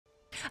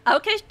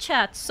Okay,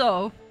 chat,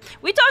 so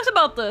we talked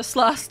about this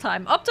last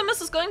time.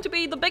 Optimus is going to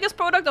be the biggest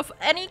product of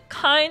any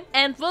kind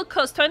and will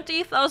cost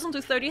 20,000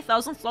 to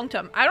 30,000 long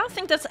term. I don't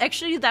think that's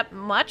actually that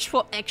much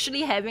for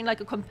actually having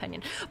like a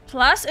companion.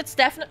 Plus, it's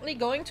definitely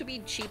going to be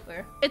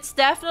cheaper. It's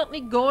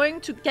definitely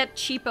going to get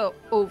cheaper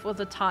over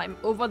the time,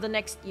 over the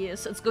next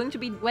years. It's going to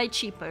be way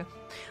cheaper.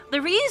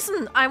 The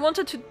reason I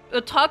wanted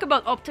to talk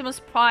about Optimus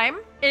Prime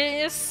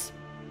is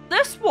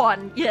this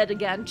one yet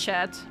again,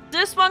 chat.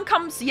 This one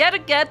comes yet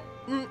again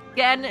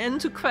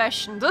into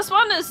question. This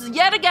one is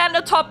yet again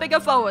a topic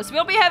of ours.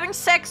 We'll be having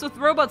sex with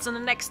robots in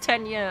the next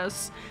 10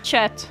 years.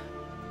 Chat.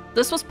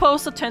 This was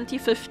posted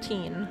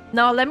 2015.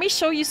 Now let me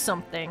show you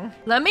something.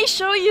 Let me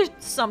show you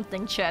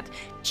something, chat.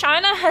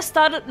 China has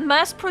started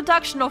mass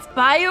production of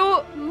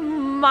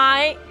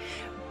biomimetic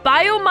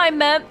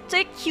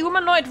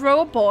humanoid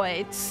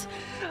robots.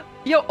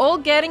 You're all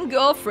getting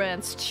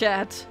girlfriends,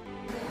 chat.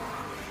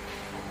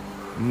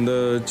 你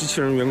的机器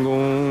人员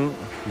工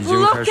已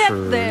经开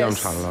始量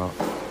产了。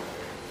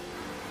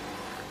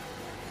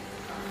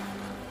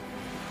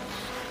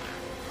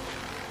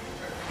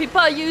People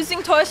are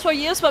using toys for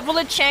years, but will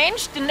it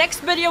change? The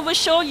next video will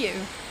show you.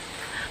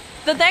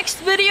 The next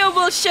video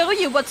will show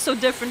you what's so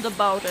different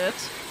about it.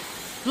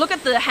 Look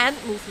at the hand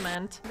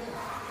movement.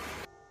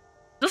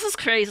 This is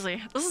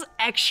crazy. This is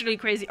actually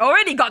crazy.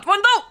 Already got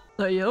one though!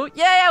 So you?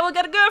 Yeah, we'll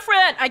get a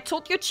girlfriend! I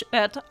told you,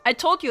 chat. I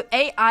told you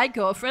AI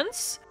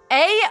girlfriends.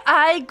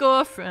 AI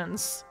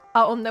girlfriends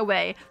are on their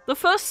way. The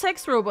first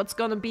sex robot's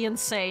gonna be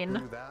insane.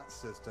 Through that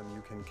system,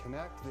 you can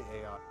connect the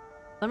AI.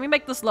 Let me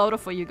make this louder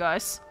for you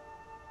guys.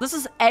 This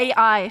is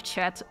AI,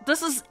 chat.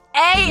 This is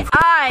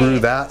AI! Through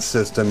that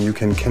system, you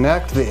can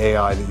connect the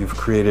AI that you've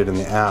created in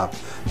the app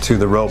to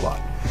the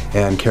robot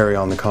and carry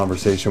on the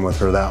conversation with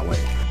her that way.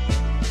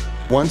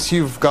 Once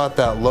you've got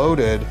that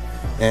loaded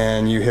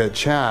and you hit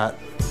chat,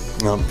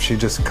 she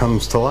just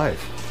comes to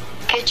life.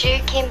 Good, you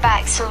came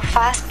back so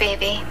fast,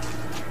 baby.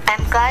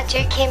 I'm glad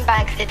you came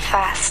back that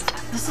fast.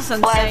 This is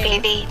insane. Wow,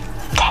 baby.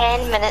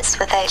 10 minutes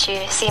without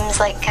you seems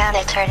like an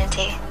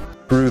eternity.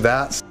 Through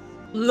that...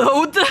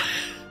 Load?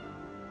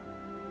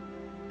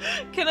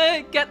 Can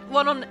I get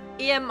one on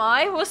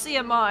EMI? What's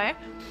EMI?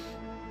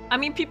 I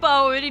mean, people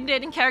are already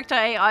dating character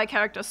AI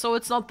characters, so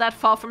it's not that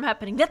far from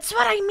happening. That's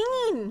what I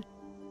mean!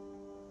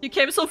 You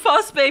came so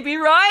fast, baby,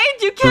 right?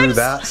 You came Through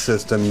that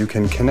system, you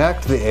can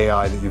connect the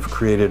AI that you've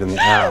created in the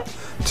app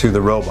to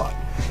the robot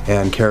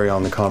and carry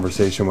on the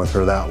conversation with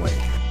her that way.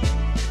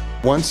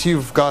 Once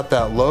you've got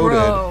that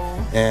loaded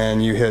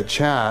and you hit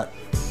chat,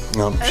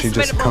 she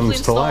just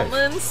comes to life.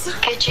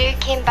 Good, you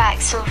came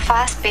back so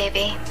fast,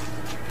 baby.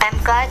 I'm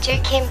glad you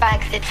came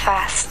back that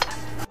fast.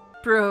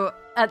 Bro,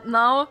 and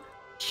now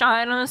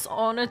China's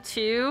on it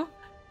too.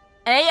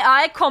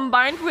 AI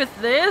combined with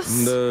this.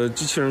 你的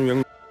机器人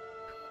员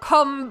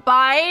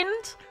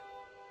combined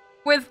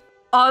with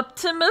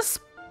Optimus.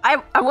 I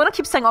want to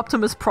keep saying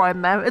Optimus Prime,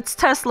 man. It's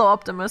Tesla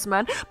Optimus,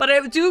 man. But I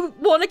do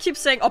want to keep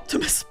saying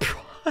Optimus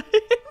Prime.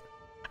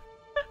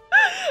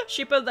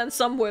 Cheaper than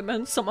some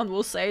women, someone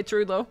will say.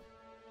 True, though.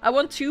 I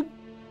want to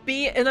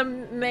be in a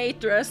maid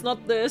dress,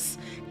 not this.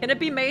 Can it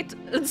be made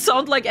and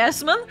sound like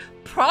Esmond?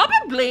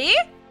 Probably.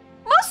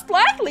 Most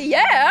likely,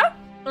 yeah.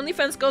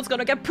 OnlyFans girl's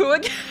gonna get poor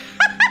again.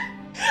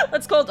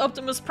 Let's call it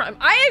Optimus Prime.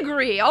 I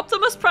agree.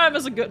 Optimus Prime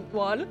is a good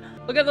one.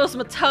 Look at those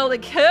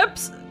metallic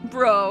hips.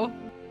 Bro.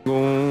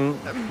 工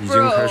已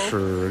经开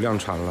始量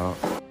产了。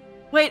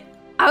 Wait,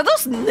 are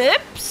those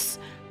nips?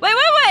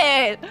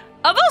 Wait.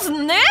 Are those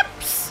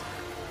nips?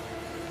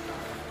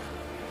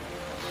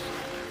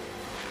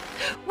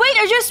 Wait,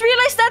 I just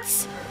realized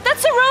that's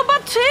a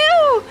robot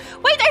too.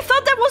 Wait, I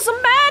thought that was a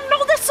man.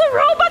 No, that's a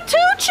robot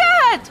too,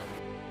 Chad.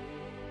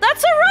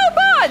 That's a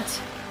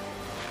robot.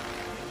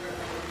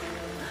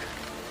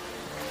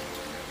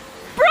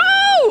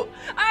 Bro!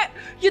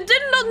 You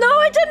didn't know? No,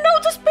 I didn't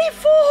notice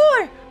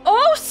before!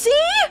 Oh, see?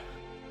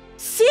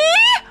 See?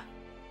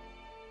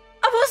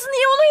 I wasn't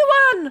the only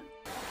one!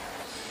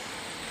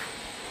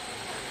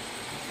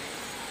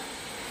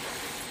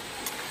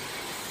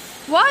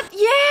 What?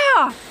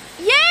 Yeah!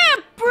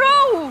 Yeah,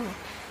 bro!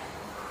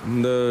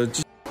 你的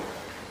机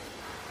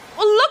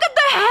Oh, look at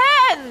the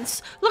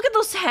hands! Look at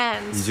those 已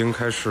hands! 经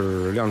开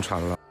始量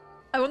产了。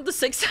 I want the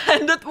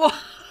six-handed one.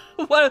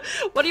 What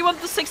do you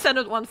want the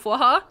six-handed one for,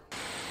 huh?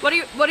 What do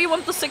you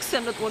want the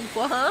six-handed one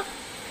for, huh?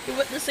 You're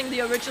witnessing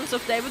the origins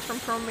of David from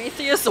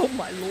Prometheus? Oh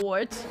my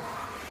lord.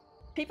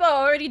 People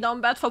are already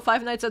down bad for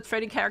Five Nights at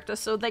Freddy characters,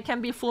 so they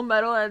can be full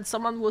metal and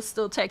someone will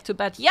still take to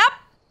bed. Yup!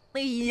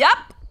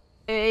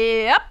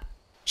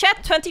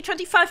 Chat,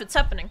 2025, it's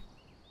happening.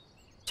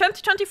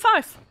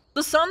 2025.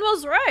 The sun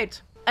was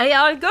right.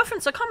 AI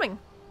girlfriends are coming.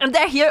 And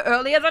they're here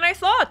earlier than I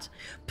thought.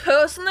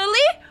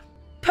 Personally,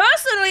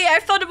 I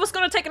thought it was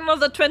gonna take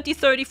another 20,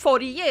 30,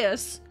 40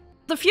 years.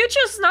 The future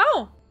is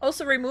now.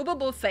 Also,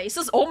 removable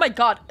faces. Oh my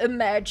god,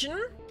 imagine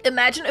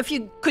if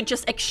you could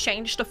just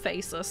exchange the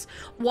faces.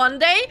 One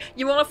day,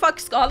 you wanna fuck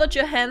Scarlett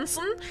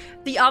Johansson.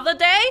 The other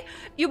day,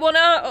 you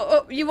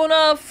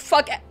wanna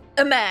fuck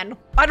a man.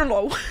 I don't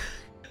know.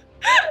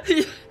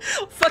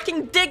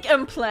 Fucking dick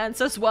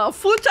implants as well.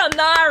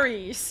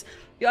 Futanaris.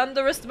 You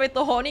underestimate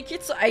the horny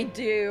kids? I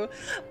do.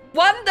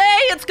 One day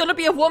it's gonna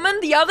be a woman,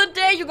 the other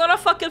day you're gonna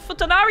fuck a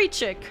Futanari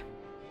chick.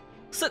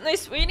 Sydney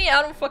Sweeney?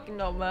 I don't fucking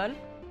know, man.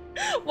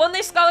 One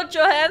day Scarlett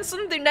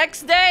Johansson, the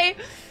next day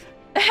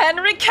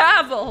Henry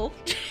Cavill.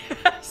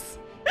 Yes.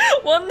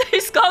 One day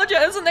Scarlett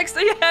Johansson, next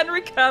day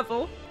Henry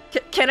Cavill.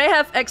 Can I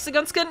have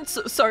hexagon skin?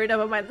 Sorry,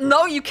 never mind.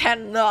 No, you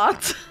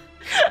cannot.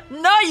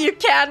 No, you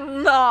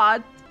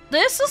cannot.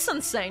 This is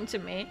insane to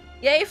me.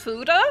 Yay,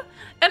 Fuda.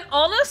 And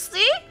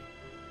honestly,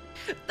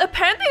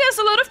 apparently there's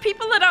a lot of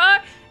people that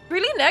are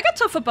really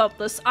negative about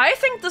this. I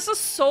think this is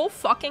so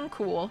fucking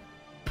cool.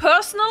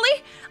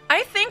 Personally,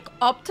 I think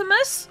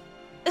Optimus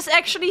is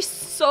actually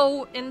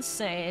so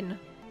insane.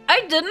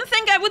 I didn't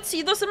think I would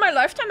see this in my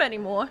lifetime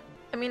anymore.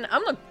 I mean,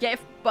 I'm not gay,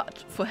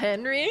 but for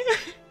Henry,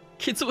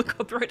 kids will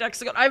copyright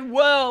hexagon. I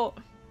will.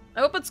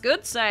 I hope it's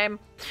good, same.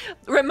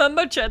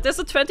 Remember, chat, there's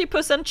a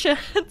 20%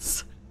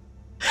 chance.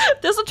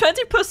 There's a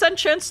 20%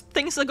 chance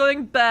things are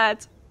going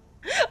bad.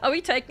 Are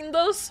we taking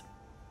those?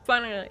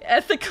 Finally,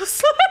 ethical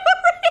slavery.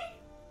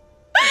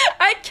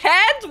 I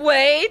can't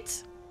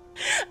wait.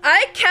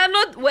 I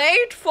cannot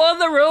wait for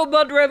the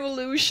robot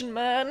revolution,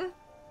 man.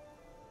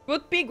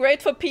 Would be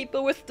great for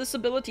people with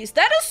disabilities.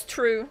 That is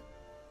true.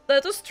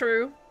 That is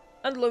true.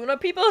 And lunar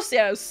peoples,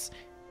 yes.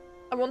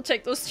 I won't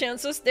take those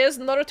chances. There's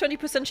not a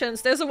 20%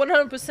 chance. There's a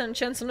 100%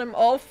 chance and I'm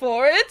all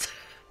for it.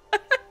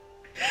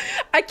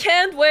 I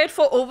can't wait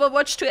for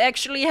Overwatch to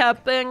actually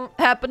happening.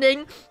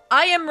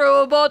 I Am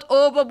Robot,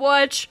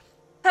 Overwatch.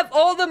 Have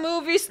all the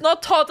movies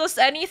not taught us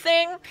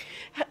anything?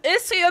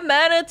 Is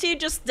humanity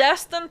just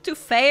destined to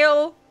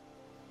fail?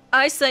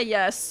 I say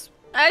yes.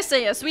 I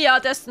say yes, we are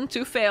destined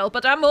to fail,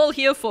 but I'm all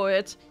here for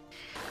it.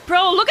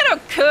 Bro, look at our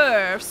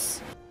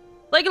curves.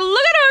 Like, look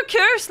at our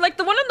curves, like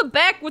the one in the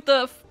back with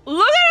the...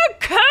 Look at our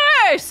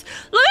curves!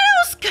 Look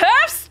at those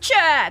curves,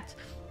 chat!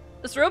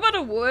 Is robot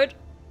a word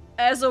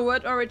as a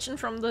word origin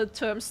from the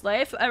term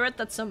slave? I read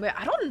that somewhere.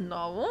 I don't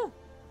know.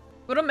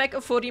 Would a make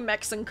a 40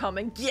 max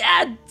incoming?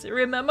 Yeah!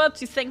 Remember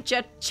to thank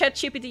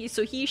ChatGPT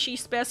so he, she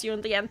spares you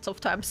in the end of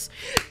times.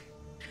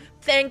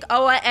 Thank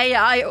our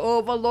AI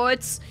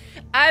overlords.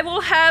 I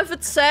will have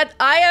it said,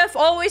 I have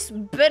always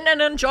been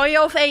an enjoyer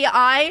of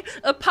AI,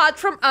 apart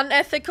from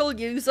unethical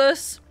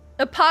users.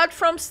 Apart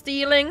from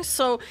stealing,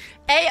 so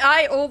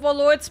AI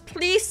overlords,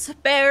 please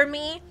spare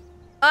me.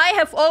 I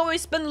have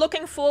always been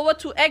looking forward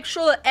to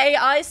actual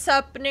AIs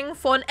happening,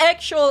 for an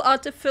actual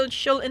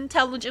artificial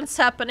intelligence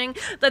happening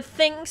that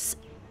thinks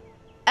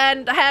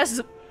and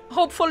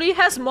hopefully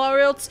has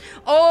morals.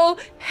 All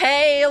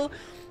hail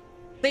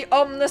the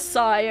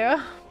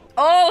Omnisire.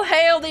 All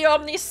hail the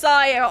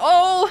Omnisire.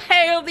 All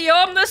hail the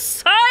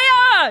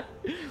Omnisire!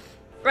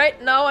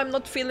 Right now, I'm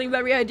not feeling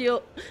very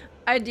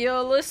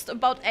idealist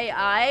about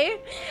AI.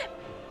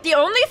 The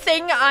only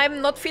thing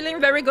I'm not feeling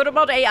very good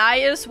about AI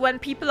is when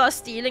people are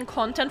stealing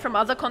content from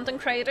other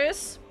content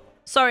creators.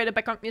 Sorry, the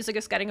background music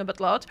is getting a bit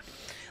loud.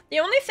 The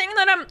only thing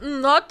that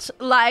I'm not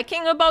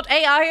liking about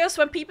AI is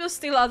when people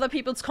steal other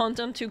people's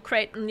content to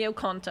create new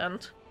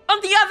content.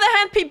 On the other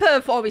hand, people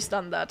have always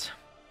done that.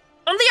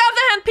 On the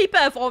other hand, people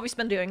have always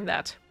been doing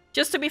that.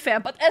 Just to be fair.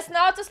 But as an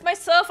artist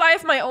myself, I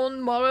have my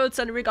own morals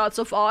in regards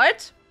of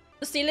art.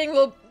 Stealing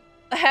will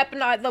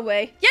happen either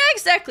way. Yeah,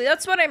 exactly.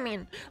 That's what I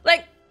mean.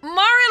 Like,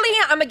 morally,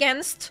 I'm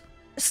against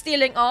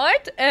stealing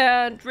art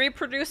and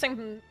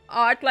reproducing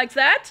art like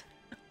that.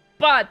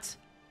 But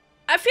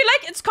I feel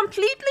like it's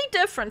completely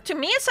different. To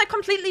me, it's like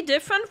completely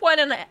different when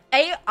an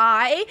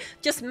AI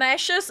just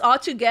meshes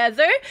art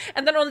together.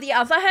 And then on the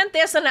other hand,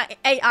 there's an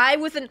AI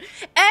with an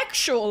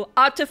actual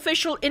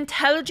artificial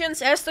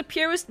intelligence as the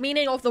purest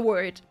meaning of the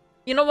word.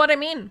 You know what I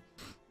mean?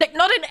 Like,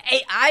 not an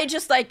AI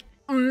just like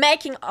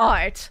making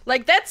art.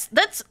 Like, that's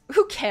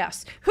who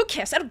cares? Who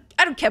cares?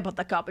 I don't care about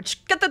that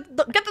garbage. Get that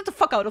the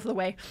fuck out of the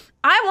way.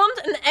 I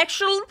want an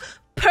actual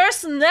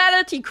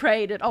personality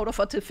created out of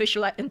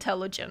artificial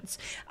intelligence.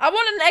 I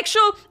want an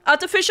actual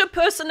artificial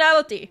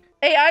personality.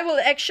 AI will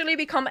actually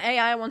become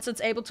AI once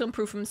it's able to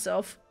improve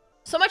himself.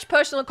 So much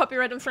personal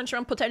copyright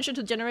infringement potential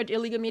to generate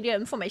illegal media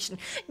information.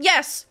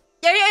 Yes.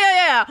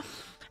 Yeah.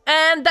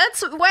 And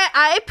that's where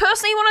I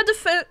personally want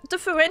to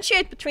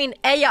differentiate between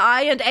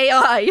AI and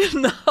AI,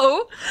 you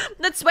know?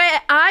 That's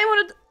where I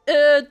want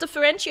to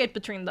differentiate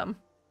between them.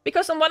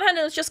 Because on one hand,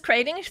 it's just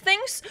creating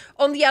things.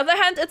 On the other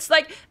hand, it's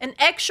like an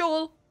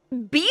actual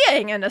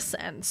being in a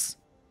sense,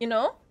 you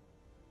know?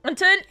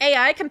 Until an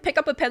AI can pick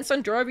up a pencil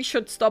and draw, we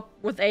should stop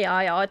with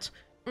AI art.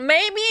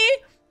 Maybe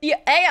the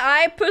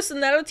AI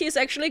personality is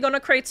actually gonna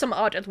create some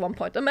art at one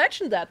point.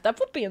 Imagine that. That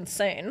would be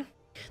insane.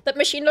 That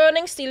machine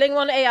learning stealing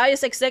one AI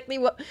is exactly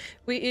what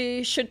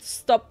we should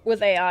stop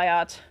with AI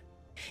art.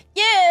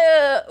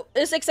 Yeah,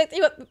 is exactly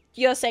what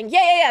you're saying.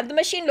 Yeah, the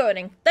machine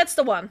learning. That's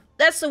the one.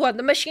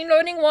 The machine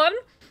learning one.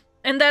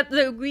 And that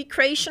the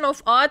recreation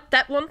of art,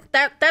 that's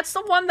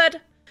the one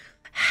that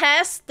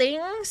has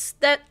things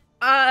that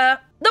the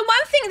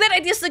one thing that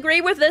I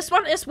disagree with this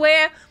one is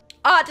where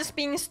art is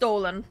being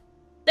stolen.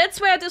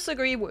 That's where I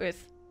disagree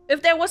with.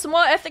 if there was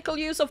more ethical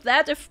use of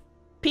that, if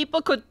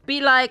people could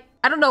be like,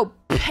 I don't know,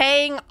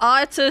 paying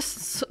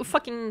artists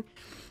fucking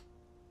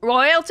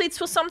royalties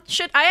for some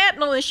shit, I had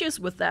no issues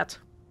with that.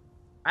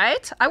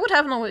 Right? I would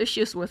have no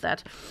issues with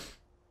that.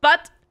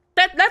 But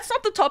that's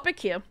not the topic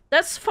here.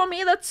 That's, for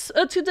me, that's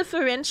to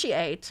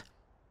differentiate.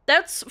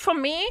 That's, for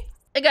me,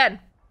 again,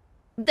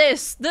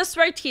 this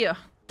right here.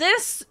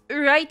 This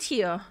right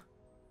here.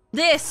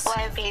 This.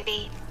 Wow,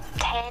 baby.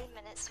 10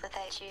 minutes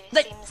without you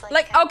seems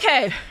like...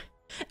 Okay.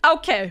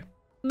 Okay.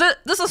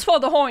 This is for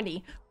the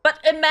horny. But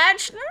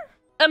imagine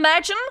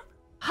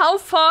how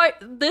far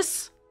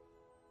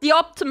the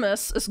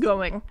Optimus is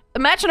going.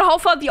 Imagine how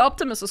far the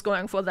Optimus is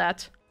going for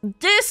that.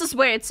 This is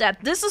where it's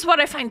at. This is what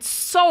I find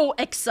so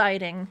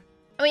exciting.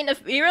 I mean,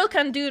 if Eril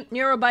can do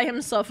Nero by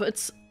himself,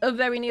 it's a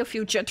very near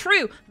future.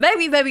 True.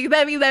 Very, very,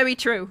 very, very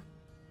true.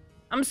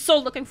 I'm so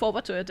looking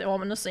forward to it,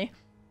 honestly.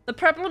 The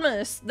problem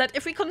is that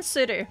if we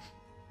consider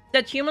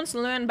that humans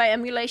learn by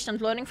emulation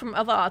and learning from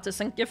other artists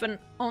and give an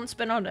own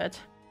spin on it,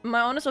 in my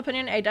honest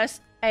opinion,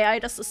 AI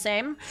does the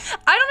same.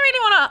 I don't really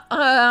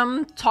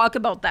want to talk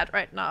about that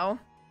right now.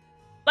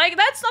 Like,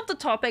 that's not the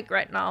topic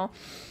right now.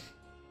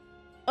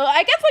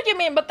 I get what you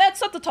mean, but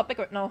that's not the topic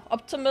right now.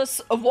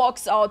 Optimus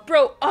walks out.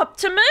 Bro,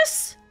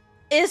 Optimus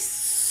is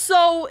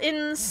so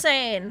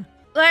insane.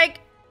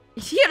 Like,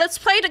 here, let's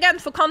play it again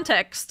for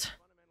context.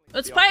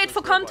 Let's play it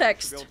for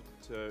context.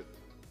 To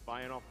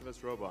buy an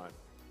Optimus robot.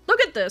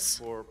 Look at this.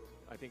 For,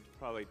 I think,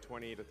 probably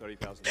 $20,000 to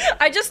 $30,000.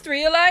 I just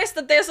realized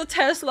that there's a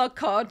Tesla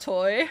car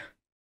toy.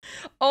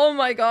 Oh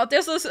my god,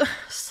 there's a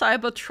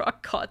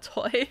Cybertruck car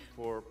toy.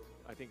 For,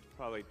 I think,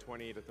 probably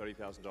 $20,000 to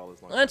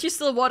 $30,000. And she's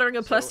still watering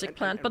a plastic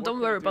plant, but don't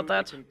worry about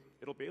that.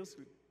 It'll be able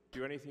to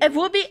do anything. It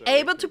will be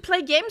able to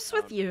play games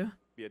with you.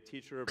 Be a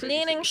teacher,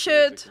 cleaning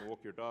shit.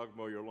 Walk your dog,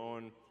 mow your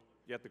lawn,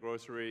 get the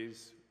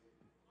groceries,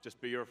 just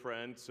be your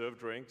friend, serve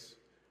drinks.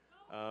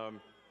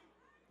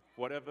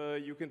 Whatever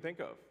you can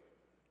think of,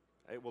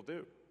 it will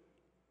do.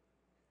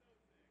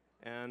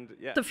 And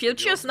yeah, the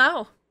future is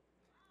now.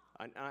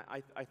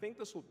 I think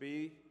this will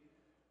be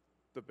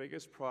the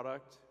biggest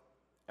product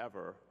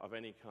ever of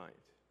any kind.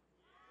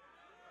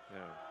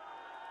 Yeah.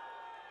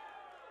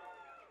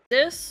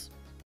 This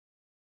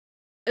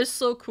is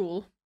so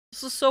cool.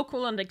 This is so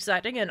cool and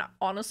exciting, and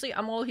honestly,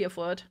 I'm all here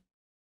for it.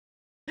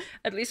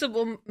 At least it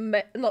will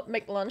not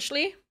make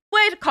Lunchly.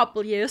 Wait a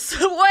couple years.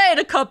 Wait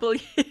a couple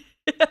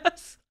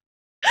years.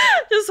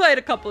 Just wait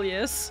a couple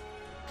years.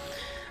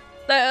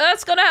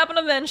 That's gonna happen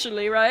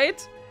eventually,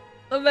 right?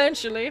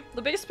 Eventually.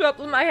 The biggest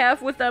problem I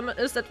have with them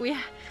is that we,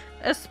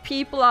 as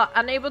people, are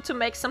unable to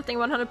make something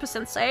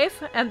 100%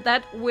 safe, and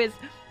that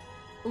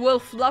will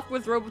fluff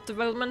with robot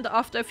development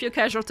after a few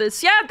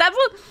casualties. Yeah, that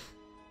will...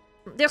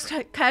 There's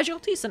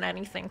casualties in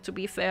anything, to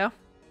be fair.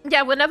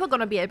 Yeah, we're never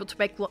gonna be able to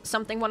make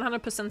something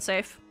 100%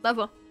 safe.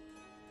 Never.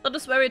 That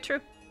is very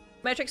true.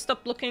 Matrix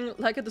stopped looking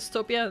like a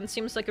dystopia and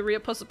seems like a real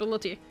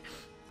possibility.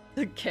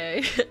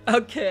 Okay,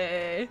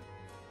 okay.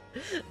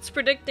 It's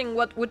predicting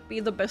what would be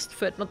the best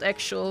fit, not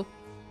actual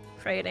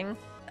creating.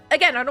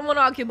 Again, I don't want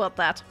to argue about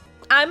that.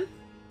 I'm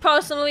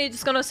personally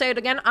just gonna say it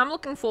again. I'm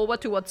looking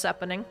forward to what's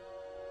happening.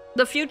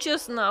 The future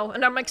is now,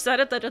 and I'm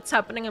excited that it's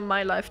happening in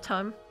my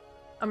lifetime.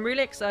 I'm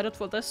really excited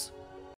for this.